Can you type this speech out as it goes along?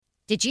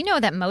Did you know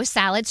that most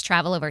salads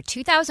travel over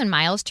 2,000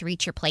 miles to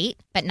reach your plate?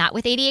 But not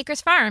with 80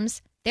 Acres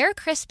Farms. Their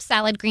crisp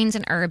salad greens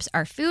and herbs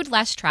are food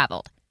less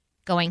traveled,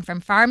 going from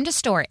farm to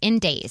store in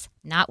days,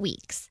 not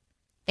weeks.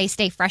 They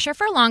stay fresher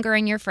for longer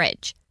in your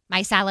fridge.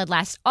 My salad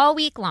lasts all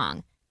week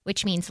long,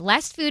 which means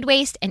less food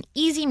waste and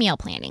easy meal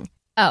planning.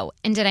 Oh,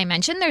 and did I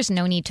mention there's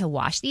no need to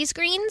wash these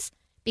greens?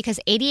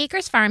 Because 80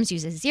 Acres Farms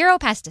uses 0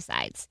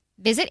 pesticides.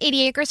 Visit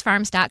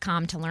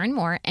 80acresfarms.com to learn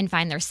more and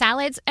find their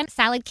salads and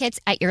salad kits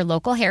at your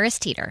local Harris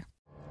Teeter.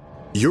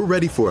 You're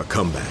ready for a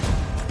comeback.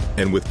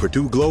 And with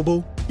Purdue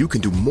Global, you can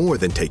do more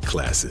than take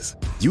classes.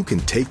 You can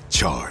take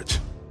charge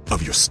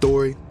of your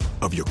story,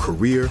 of your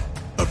career,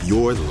 of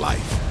your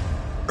life.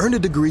 Earn a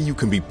degree you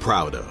can be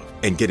proud of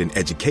and get an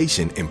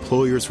education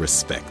employers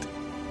respect.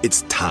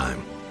 It's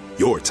time,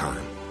 your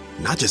time,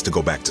 not just to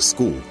go back to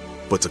school,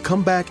 but to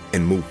come back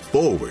and move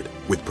forward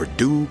with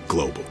Purdue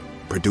Global,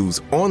 Purdue's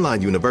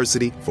online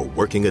university for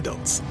working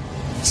adults.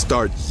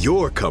 Start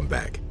your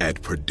comeback at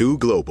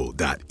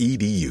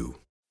purdueglobal.edu.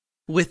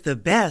 With the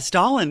best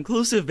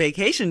all-inclusive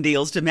vacation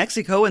deals to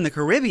Mexico and the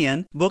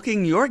Caribbean,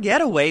 booking your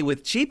getaway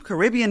with Cheap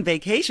Caribbean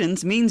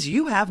Vacations means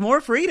you have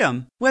more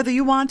freedom. Whether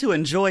you want to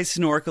enjoy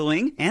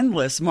snorkeling,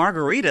 endless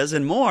margaritas,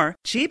 and more,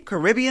 Cheap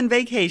Caribbean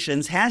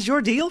Vacations has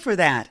your deal for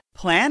that.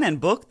 Plan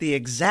and book the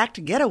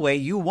exact getaway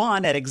you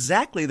want at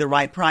exactly the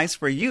right price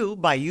for you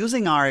by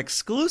using our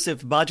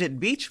exclusive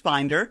budget beach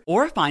finder,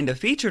 or find a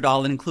featured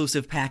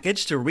all-inclusive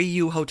package to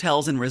Riu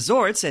Hotels and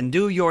Resorts and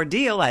do your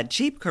deal at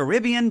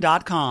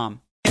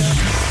cheapcaribbean.com.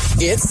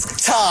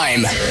 It's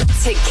time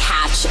to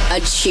catch a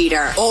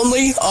cheater.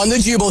 Only on the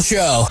Jubal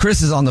Show.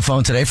 Chris is on the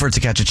phone today for To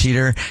Catch a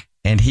Cheater,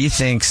 and he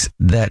thinks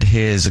that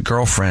his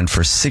girlfriend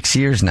for 6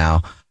 years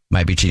now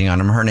might be cheating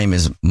on him. Her name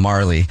is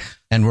Mallory,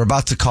 and we're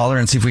about to call her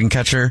and see if we can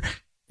catch her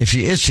if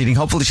she is cheating.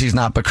 Hopefully she's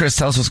not. But Chris,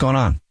 tell us what's going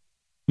on.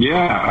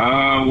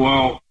 Yeah,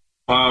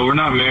 we're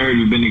not married.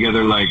 We've been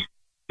together like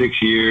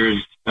 6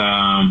 years.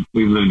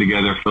 We've lived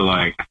together for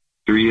like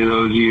 3 of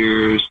those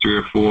years, 3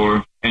 or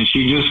 4. And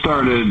she just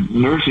started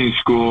nursing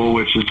school,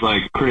 which is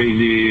like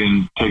crazy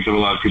and takes up a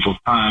lot of people's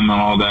time and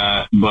all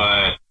that.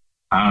 But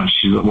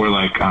we're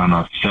like,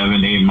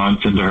 7, 8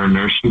 months into her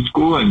nursing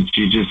school. And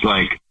she just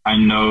like, I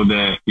know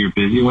that you're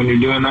busy when you're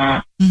doing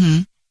that.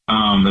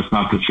 Mm-hmm. That's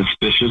not the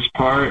suspicious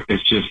part.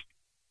 It's just,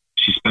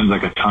 she spends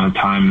like a ton of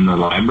time in the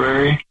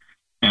library.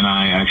 And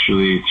I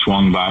actually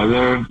swung by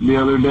there the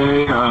other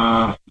day,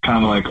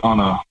 kind of like on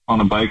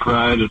a bike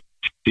ride to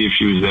see if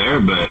she was there,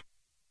 but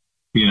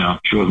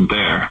she wasn't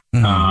there.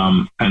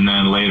 Mm-hmm. And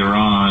then later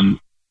on,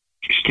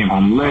 she came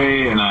home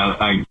late, and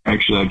I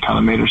kind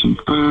of made her some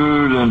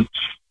food, and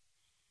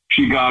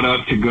she got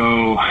up to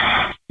go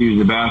use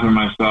the bathroom.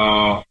 I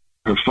saw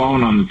her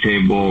phone on the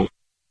table,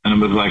 and it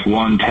was like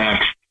one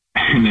text,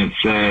 and it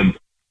said,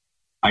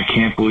 "I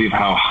can't believe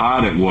how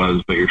hot it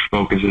was, but your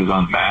focus is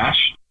on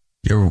MASH."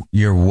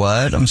 Your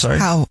what? I'm sorry?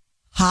 How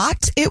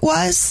hot it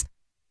was?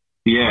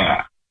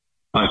 Yeah.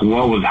 Like,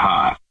 what was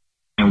hot?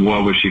 And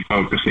what was she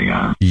focusing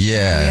on?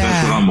 Yeah.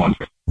 That's what I'm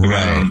wondering.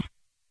 Right.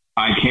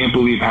 I can't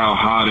believe how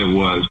hot it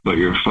was, but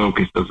your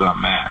focus does not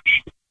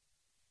match.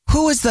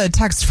 Who was the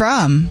text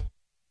from?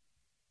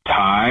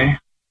 Ty.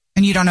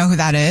 And you don't know who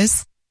that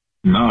is?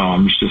 No,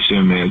 I'm just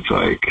assuming it's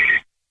like,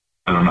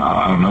 I don't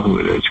know who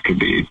it is. It could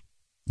be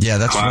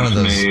that's one of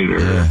those.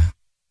 Or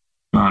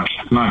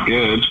not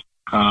good.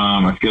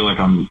 I feel like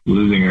I'm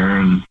losing her,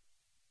 and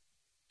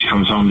she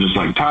comes home just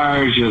like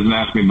tired. She doesn't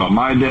ask me about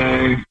my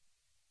day.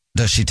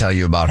 Does she tell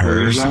you about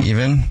hers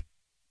even?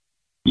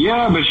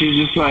 Yeah, but she's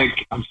just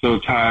like, I'm so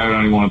tired. I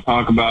don't even want to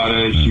talk about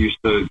it. She used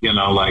to,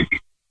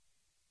 like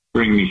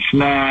bring me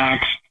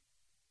snacks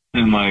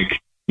and like,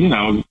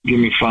 give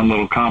me fun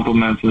little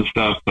compliments and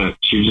stuff, but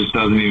she just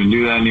doesn't even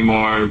do that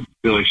anymore. I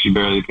feel like she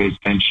barely pays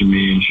attention to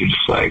me, and she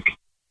just like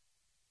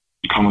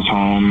comes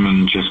home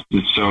and just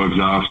is so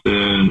exhausted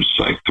and just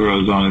like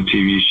throws on a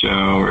TV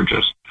show or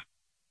just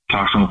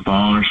talks on the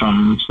phone or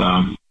something.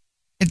 So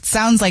it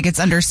sounds like it's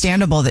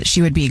understandable that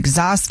she would be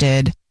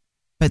exhausted,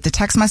 but the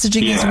text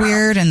messaging is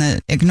weird, and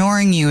the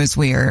ignoring you is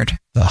weird.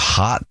 The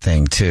hot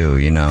thing too,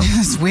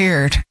 It's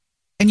weird.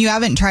 And you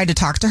haven't tried to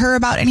talk to her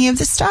about any of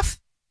this stuff?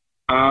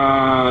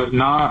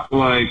 Not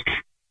like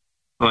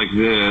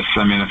this.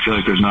 I mean, I feel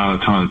like there's not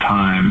a ton of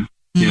time.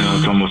 Mm-hmm.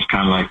 It's almost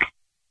kind of like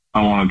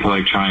I wanted to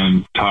like try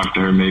and talk to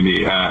her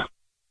maybe at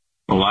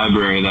the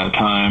library that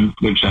time,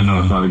 which I know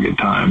it's not a good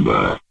time,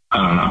 but I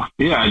don't know.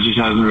 Yeah, it just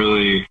hasn't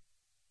really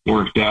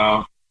worked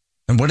out.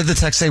 And what did the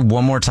text say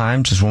one more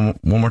time? Just one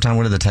more time.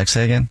 What did the text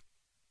say again?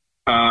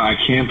 I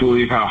can't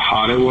believe how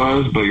hot it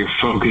was, but your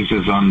focus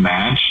is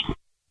unmatched.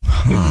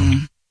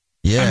 Huh.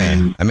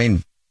 Yeah. I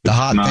mean, the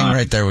hot thing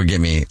right there would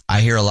get me.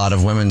 I hear a lot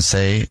of women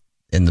say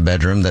in the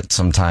bedroom that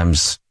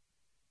sometimes.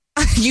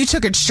 You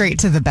took it straight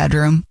to the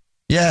bedroom.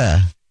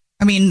 Yeah.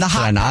 I mean, the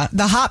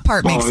hot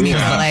part makes me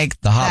feel like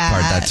the hot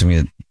part. That to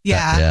me.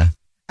 Yeah.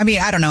 I mean,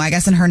 I don't know. I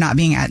guess in her not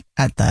being at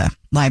the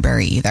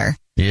library either.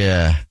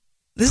 Yeah.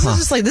 This is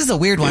just like, this is a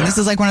weird one. Yeah. This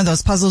is like one of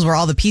those puzzles where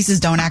all the pieces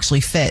don't actually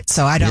fit.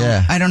 So I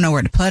don't know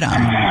where to put them.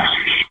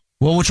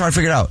 Well, we'll try to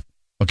figure it out.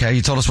 Okay,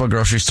 you told us what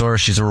grocery store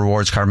she's a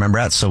rewards card member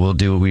at, so we'll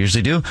do what we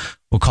usually do.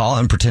 We'll call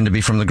and pretend to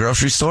be from the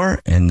grocery store,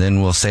 and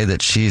then we'll say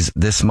that she's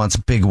this month's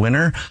big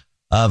winner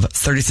of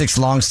 36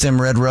 long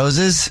stem red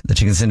roses that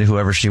she can send to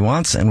whoever she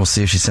wants, and we'll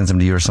see if she sends them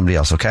to you or somebody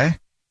else, okay?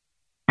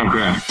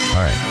 Okay. All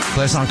right.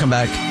 Play a song, come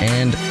back,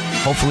 and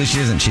hopefully she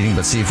isn't cheating,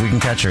 but see if we can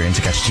catch her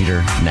into Catch a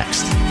Cheater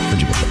next. The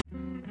Jubal Show.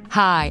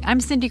 Hi, I'm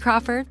Cindy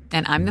Crawford,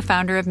 and I'm the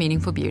founder of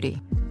Meaningful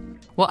Beauty.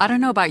 Well, I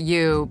don't know about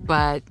you,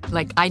 but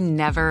I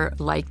never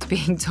liked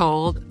being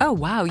told, oh,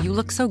 wow, you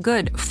look so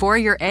good for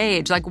your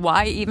age.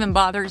 Why even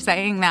bother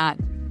saying that?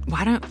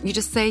 Why don't you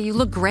just say you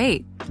look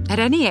great at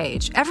any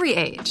age, every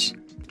age?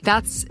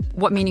 That's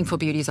what Meaningful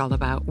Beauty is all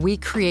about. We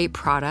create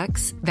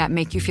products that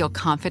make you feel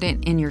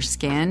confident in your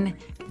skin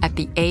at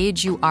the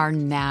age you are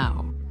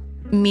now.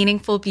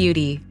 Meaningful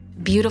Beauty.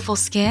 Beautiful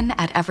skin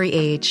at every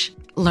age.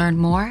 Learn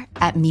more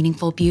at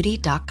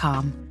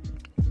meaningfulbeauty.com.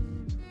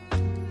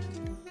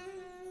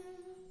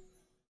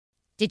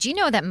 Did you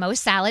know that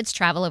most salads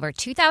travel over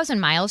 2,000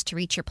 miles to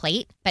reach your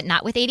plate? But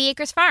not with 80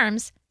 Acres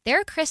Farms.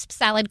 Their crisp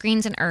salad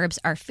greens and herbs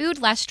are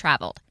food less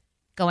traveled,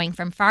 going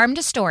from farm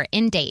to store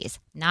in days,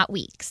 not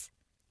weeks.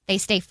 They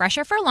stay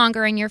fresher for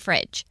longer in your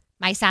fridge.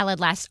 My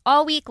salad lasts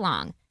all week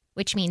long,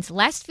 which means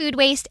less food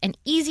waste and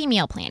easy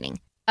meal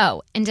planning.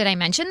 Oh, and did I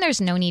mention there's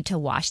no need to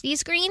wash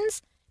these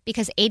greens?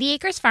 Because 80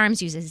 Acres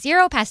Farms uses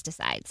 0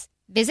 pesticides.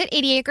 Visit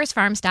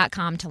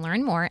 80acresfarms.com to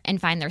learn more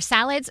and find their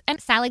salads and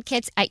salad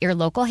kits at your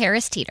local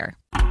Harris Teeter.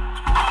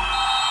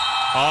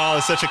 Oh,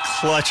 such a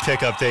clutch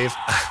pickup, Dave.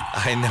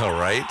 I know,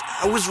 right?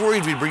 I was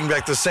worried we'd bring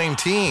back the same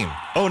team.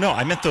 Oh, no,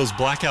 I meant those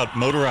blackout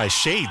motorized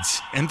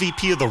shades.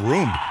 MVP of the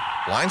room.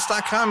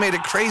 Blinds.com made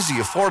it crazy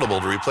affordable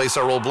to replace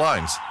our old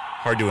blinds.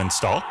 Hard to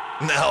install?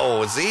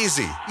 No, it's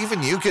easy.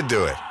 Even you could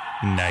do it.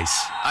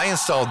 Nice. I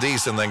installed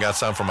these and then got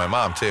some for my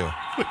mom, too.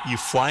 What, you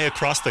fly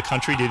across the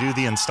country to do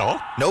the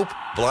install? Nope.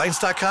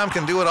 Blinds.com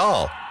can do it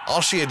all.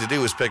 All she had to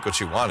do was pick what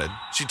she wanted.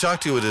 She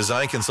talked to a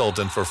design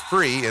consultant for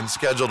free and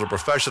scheduled a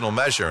professional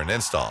measure and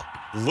install.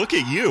 Look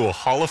at you,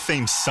 Hall of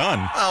Fame son.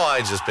 Oh, I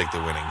just picked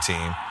the winning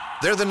team.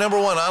 They're the #1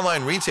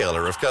 online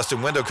retailer of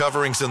custom window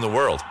coverings in the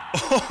world.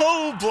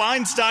 Oh,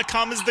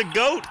 Blinds.com is the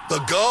GOAT. The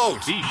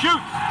GOAT! He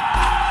shoots!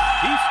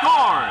 He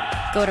scores!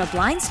 Go to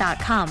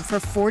Blinds.com for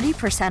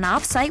 40%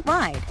 off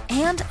site-wide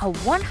and a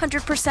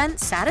 100%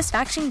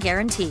 satisfaction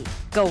guarantee.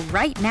 Go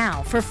right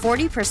now for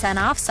 40%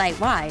 off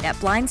site-wide at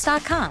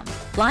Blinds.com.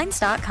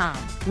 Blinds.com.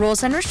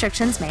 Rules and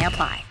restrictions may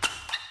apply.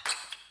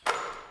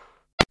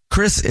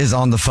 Chris is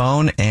on the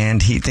phone,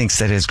 and he thinks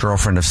that his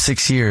girlfriend of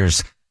 6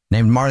 years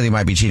named Marley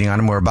might be cheating on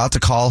him. We're about to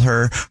call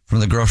her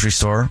from the grocery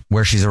store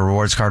where she's a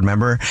rewards card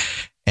member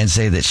and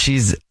say that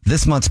she's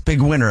this month's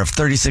big winner of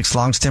 36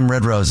 long stem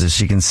red roses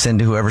she can send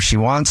to whoever she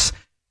wants.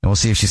 And we'll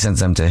see if she sends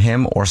them to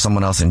him or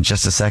someone else in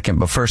just a second.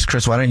 But first,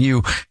 Chris, why don't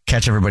you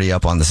catch everybody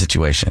up on the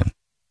situation?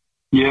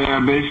 Yeah,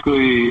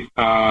 basically,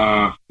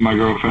 my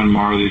girlfriend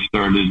Marley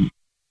started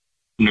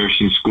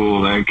nursing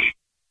school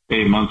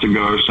 8 months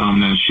ago or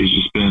something, and she's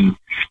just been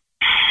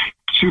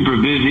super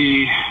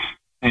busy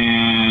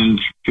and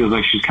feels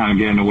like she's kind of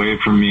getting away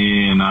from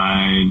me. And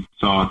I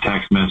saw a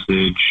text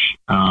message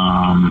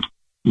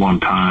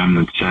one time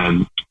that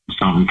said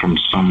something from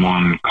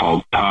someone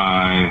called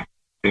Ty.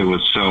 It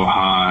was so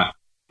hot,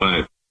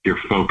 but your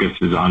focus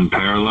is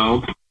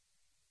unparalleled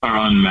or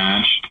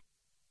unmatched.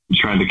 I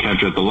tried to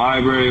catch her at the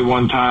library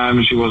one time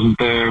and she wasn't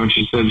there when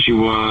she said she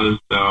was.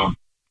 So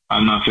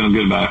I'm not feeling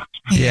good about it.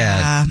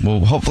 Yeah.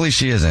 Well, hopefully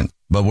she isn't,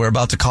 but we're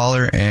about to call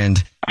her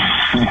and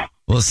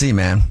we'll see,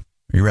 man.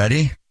 Are you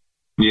ready?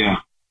 Yeah.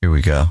 Here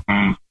we go.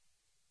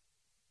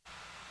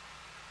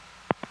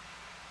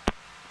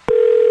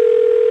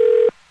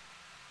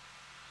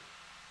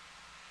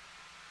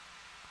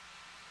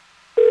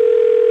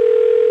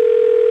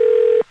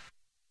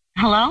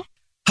 Hello?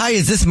 Hi,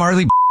 is this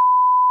Marley?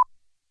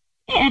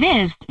 It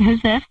is.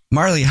 Who's this?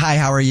 Marley, hi,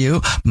 how are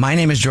you? My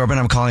name is Jordan.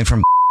 I'm calling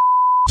from...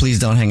 Please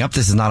don't hang up.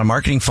 This is not a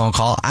marketing phone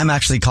call. I'm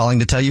actually calling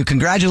to tell you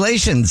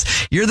congratulations.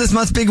 You're this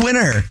month's big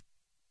winner.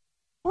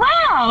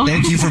 Wow.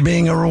 Thank you for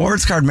being a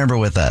rewards card member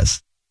with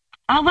us.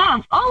 Oh,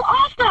 wow.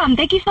 Oh, awesome.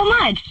 Thank you so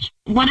much.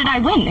 What did I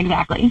win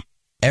exactly?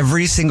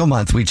 Every single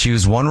month, we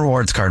choose one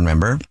rewards card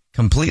member,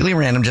 completely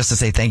random, just to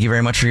say thank you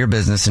very much for your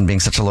business and being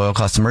such a loyal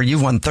customer.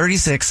 You've won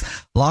 36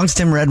 long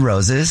stem red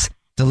roses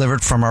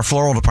delivered from our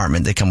floral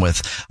department. They come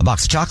with a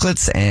box of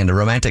chocolates and a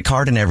romantic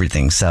card and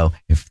everything. So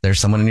if there's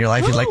someone in your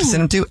life you'd like to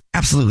send them to,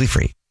 absolutely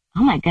free.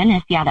 Oh, my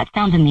goodness. Yeah, that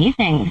sounds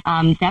amazing.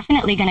 I'm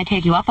definitely going to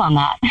take you up on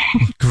that.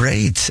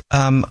 Great.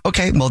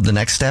 Okay. Well, the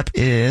next step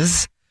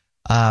is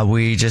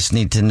we just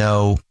need to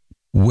know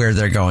where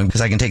they're going because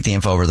I can take the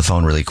info over the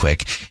phone really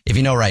quick. If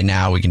you know right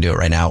now, we can do it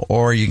right now,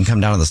 or you can come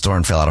down to the store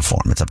and fill out a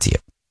form. It's up to you.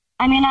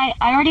 I mean, I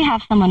already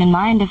have someone in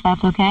mind, if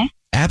that's okay.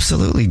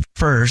 Absolutely.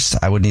 First,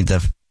 I would need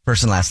the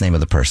first and last name of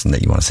the person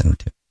that you want to send them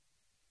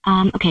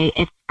to. Okay.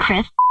 It's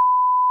Chris.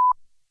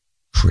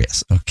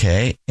 Chris.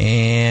 Okay.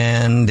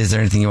 And is there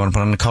anything you want to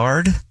put on the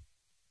card?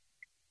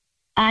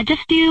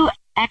 Just do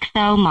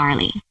XO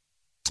Marley.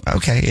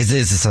 Okay. Is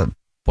this a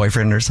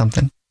boyfriend or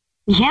something?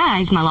 Yeah,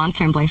 he's my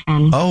long-term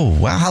boyfriend. Oh,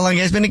 wow. How long have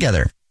you guys been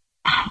together?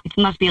 It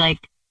must be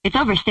it's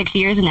over 6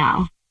 years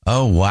now.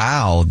 Oh,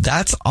 wow.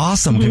 That's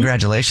awesome. Mm-hmm.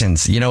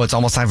 Congratulations. It's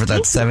almost time for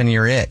that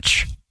 7-year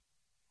itch.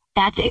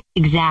 That's it.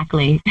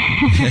 Exactly.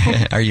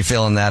 Are you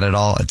feeling that at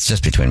all? It's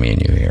just between me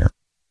and you here.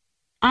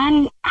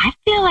 I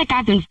feel like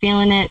I've been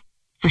feeling it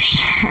for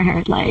sure.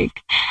 I'm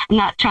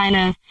not trying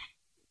to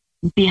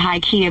be high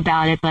key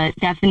about it, but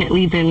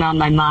definitely been on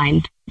my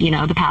mind,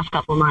 the past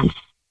couple of months.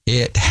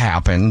 It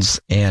happens.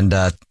 And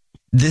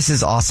this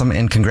is awesome.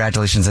 And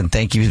congratulations. And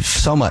thank you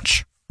so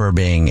much for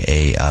being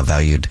a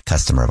valued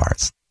customer of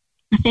ours.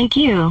 Thank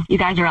you. You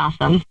guys are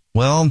awesome.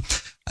 Well,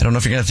 I don't know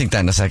if you're going to think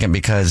that in a second,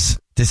 because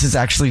this is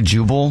actually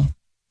Jubal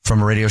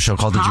from a radio show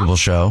called The Jubal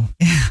Show.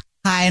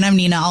 Hi, and I'm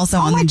Nina, also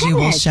on The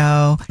Jubal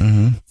Show.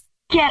 Mm-hmm.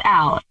 Get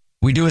out.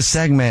 We do a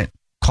segment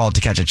called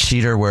To Catch a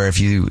Cheater, where if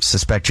you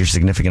suspect your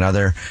significant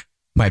other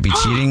might be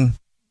cheating,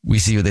 we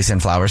see who they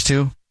send flowers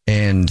to.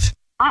 And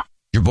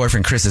your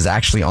boyfriend, Chris, is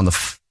actually on the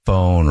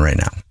phone right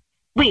now.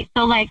 Wait,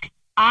 so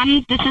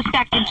I'm the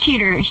suspected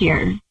cheater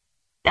here.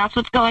 That's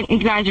what's going. You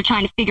guys are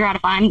trying to figure out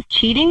if I'm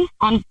cheating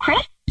on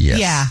Chris?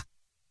 Yes.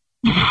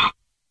 Yeah.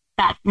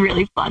 That's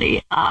really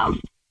funny.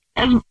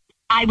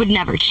 I would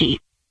never cheat.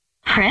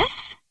 Chris?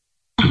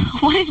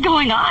 What is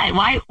going on?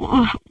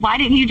 Why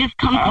didn't you just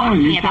come talk to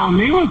me about tell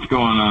me what's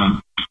going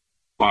on.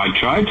 Well, I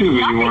tried to,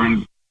 but you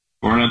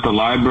weren't at the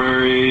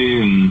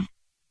library, and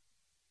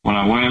when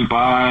I went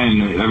by,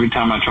 and every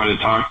time I try to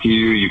talk to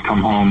you, you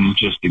come home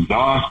just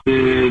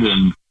exhausted,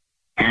 and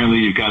apparently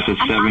you've got this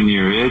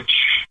 7-year itch,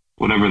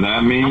 whatever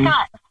that means.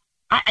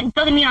 It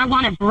doesn't mean I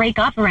want to break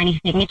up or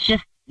anything. It's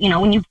just,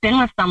 when you've been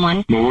with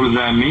someone but what does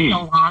that mean?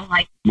 so long,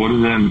 what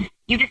does that mean?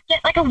 You just get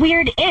a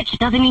weird itch. It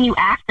doesn't mean you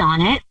act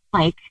on it.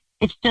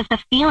 It's just a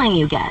feeling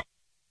you get.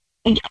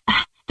 Don't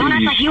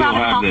act like you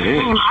haven't felt the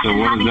same. I've been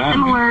having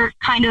similar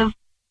kind of.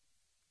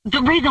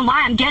 The reason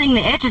why I'm getting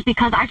the itch is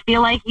because I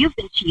feel like you've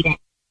been cheating.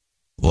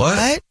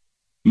 What?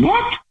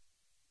 What?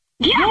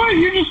 Yeah. You know what?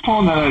 You're just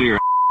pulling that out of your.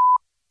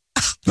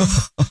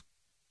 What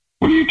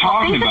are you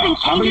talking about?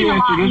 How about you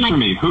answer this for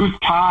me? Who's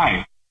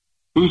Ty?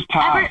 Who's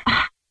Ty?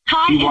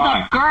 Ty is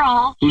a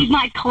girl. She's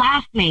my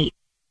classmate.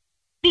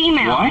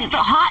 Female. What? It's a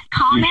hot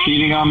comment. You're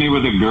cheating on me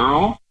with a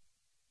girl?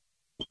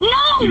 No!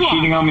 You're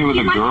cheating on me with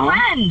She's a girl? my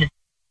friend.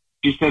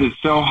 She said it's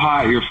so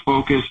hot, your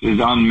focus is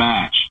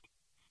unmatched.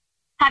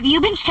 Have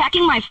you been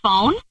checking my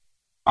phone?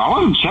 I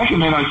wasn't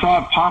checking it. I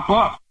saw it pop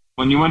up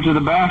when you went to the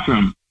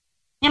bathroom.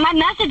 And my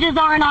messages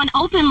aren't on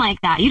open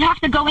like that. You'd have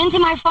to go into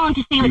my phone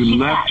to see what she You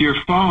left said. your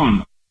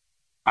phone.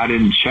 I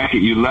didn't check it.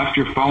 You left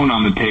your phone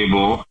on the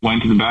table,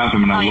 went to the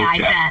bathroom, and I looked at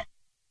it. Bet.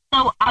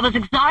 So I was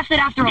exhausted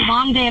after a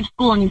long day of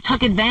school, and you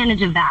took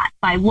advantage of that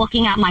by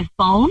looking at my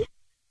phone?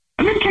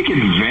 I didn't take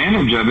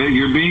advantage of it.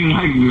 You're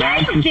being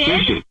mad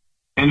suspicious. Did.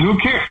 And who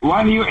cares?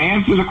 Why do you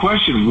answer the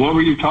question? What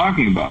were you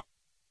talking about?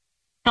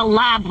 The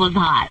lab was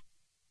hot.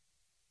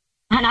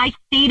 And I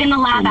stayed in the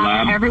lab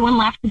after everyone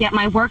left to get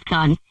my work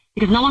done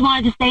because no one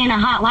wanted to stay in a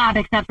hot lab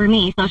except for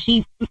me. So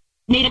she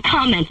made a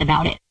comment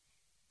about it.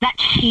 Is that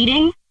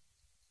cheating?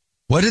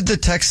 What did the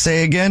text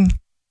say again?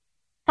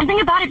 Something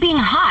about it being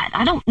hot.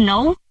 I don't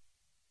know.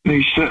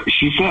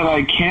 She said,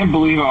 I can't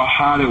believe how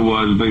hot it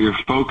was, but your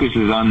focus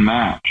is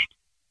unmatched.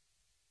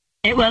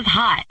 It was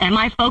hot, and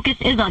my focus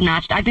is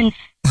unmatched. I've been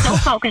so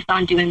focused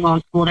on doing well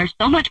in school. There's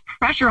so much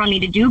pressure on me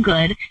to do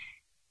good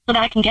so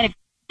that I can get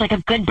a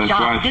good That's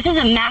job. right. This is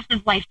a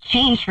massive life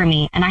change for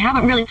me, and I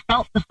haven't really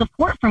felt the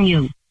support from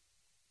you.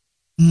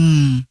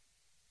 I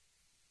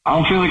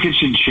don't feel like it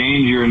should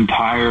change your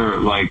entire,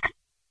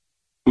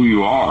 who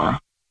you are.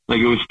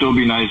 It would still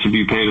be nice if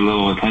you paid a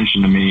little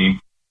attention to me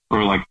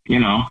or,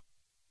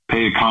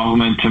 paid a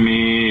compliment to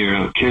me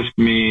or kissed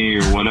me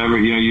or whatever.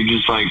 You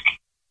just,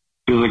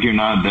 feel like you're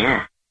not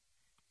there.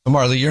 So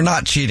Marley, you're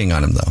not cheating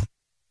on him, though.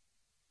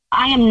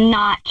 I am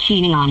not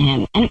cheating on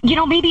him. And,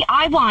 maybe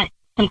I want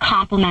some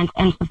compliments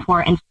and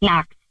support and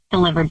snacks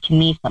delivered to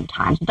me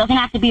sometimes. It doesn't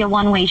have to be a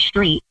one-way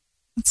street.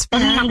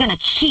 Doesn't mean I'm going to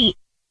cheat,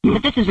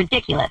 but this is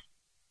ridiculous.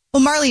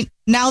 Well, Marley,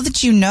 now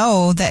that you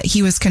know that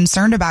he was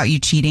concerned about you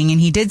cheating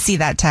and he did see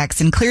that text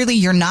and clearly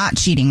you're not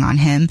cheating on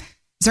him,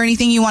 is there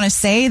anything you want to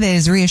say that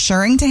is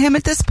reassuring to him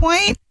at this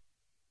point?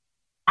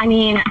 I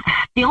mean,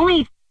 the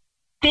only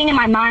thing in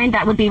my mind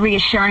that would be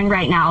reassuring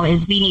right now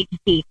is we need to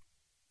seek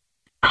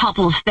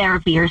couples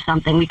therapy or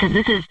something because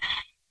this is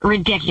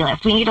ridiculous.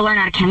 We need to learn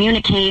how to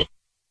communicate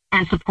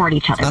and support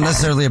each other. Not better.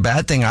 necessarily a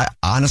bad thing.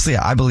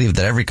 I believe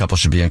that every couple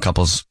should be in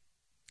couples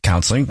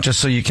counseling just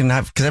so you can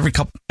have,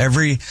 because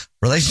every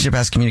relationship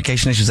has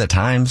communication issues at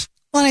times.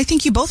 Well, and I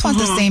think you both want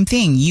the same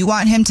thing. You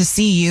want him to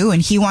see you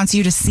and he wants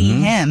you to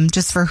see him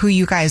just for who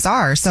you guys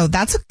are. So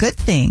that's a good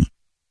thing.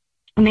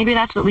 Maybe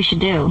that's what we should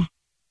do.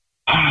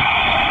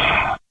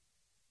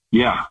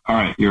 Yeah. All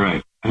right. You're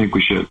right. I think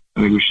we should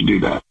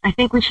do that. I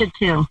think we should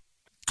too.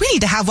 We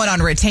need to have one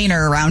on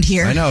retainer around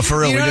here. I know,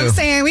 for real, you know we what do. I'm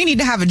saying? We need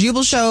to have a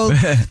Jubal Show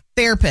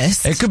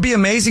therapist. It could be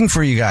amazing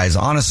for you guys,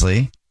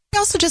 honestly. We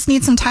also just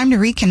need some time to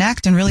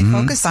reconnect and really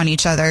focus on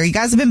each other. You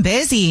guys have been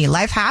busy.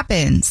 Life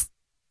happens.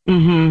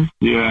 Mm-hmm.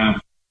 Yeah.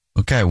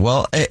 Okay,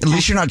 well, at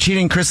least you're not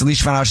cheating, Chris. At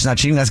least you found out she's not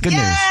cheating. That's good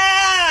news.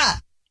 Yeah,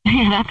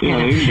 that's good.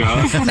 There you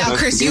go. Now,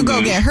 Chris, you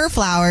go get her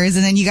flowers,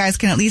 and then you guys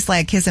can at least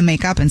like kiss and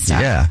make up and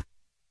stuff. Yeah.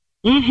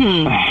 The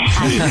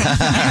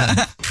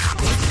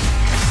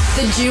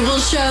Jubal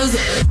Show's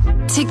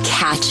To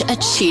Catch a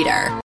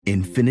Cheater.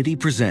 Infiniti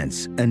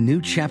presents a new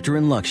chapter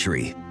in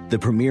luxury. The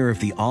premiere of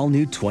the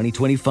all-new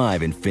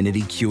 2025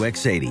 Infiniti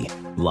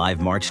QX80. Live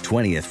March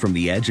 20th from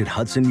the Edge at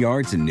Hudson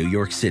Yards in New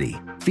York City.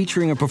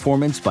 Featuring a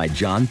performance by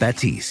John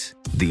Batiste.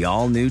 The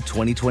all-new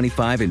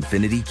 2025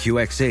 Infiniti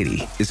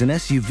QX80 is an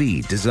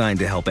SUV designed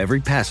to help every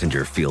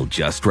passenger feel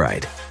just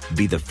right.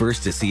 Be the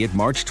first to see it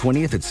March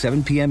 20th at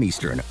 7 p.m.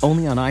 Eastern,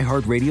 only on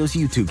iHeartRadio's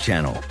YouTube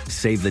channel.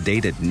 Save the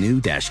date at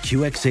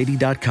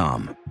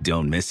new-QX80.com.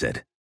 Don't miss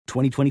it.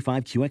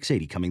 2025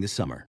 QX80 coming this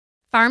summer.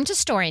 Farm to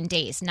store in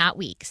days, not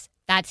weeks.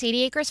 That's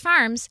 80 Acres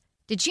Farms.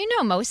 Did you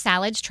know most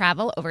salads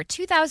travel over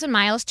 2,000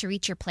 miles to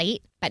reach your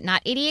plate? But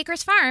not 80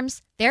 Acres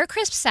Farms. Their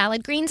crisp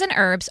salad greens and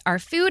herbs are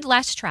food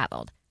less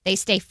traveled. They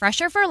stay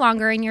fresher for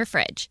longer in your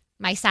fridge.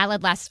 My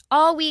salad lasts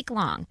all week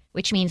long,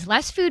 which means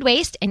less food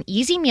waste and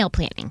easy meal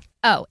planning.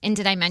 Oh, and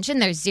did I mention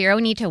there's zero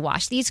need to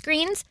wash these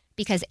greens?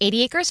 Because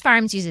 80 Acres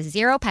Farms uses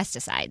zero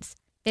pesticides.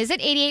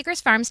 Visit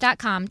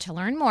 80acresfarms.com to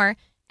learn more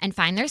and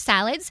find their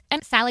salads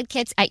and salad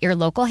kits at your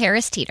local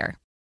Harris Teeter.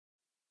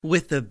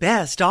 With the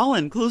best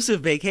all-inclusive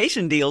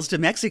vacation deals to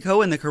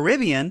Mexico and the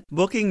Caribbean,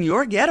 booking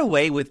your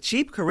getaway with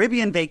Cheap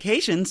Caribbean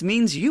Vacations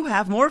means you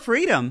have more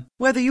freedom.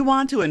 Whether you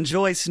want to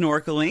enjoy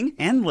snorkeling,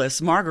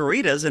 endless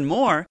margaritas, and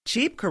more,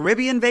 Cheap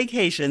Caribbean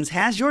Vacations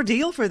has your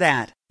deal for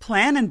that.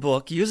 Plan and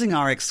book using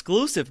our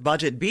exclusive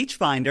budget beach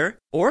finder,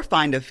 or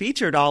find a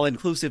featured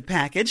all-inclusive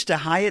package to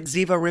Hyatt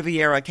Ziva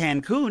Riviera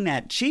Cancun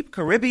at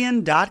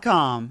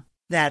cheapcaribbean.com.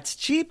 That's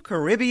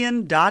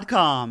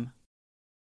cheapcaribbean.com.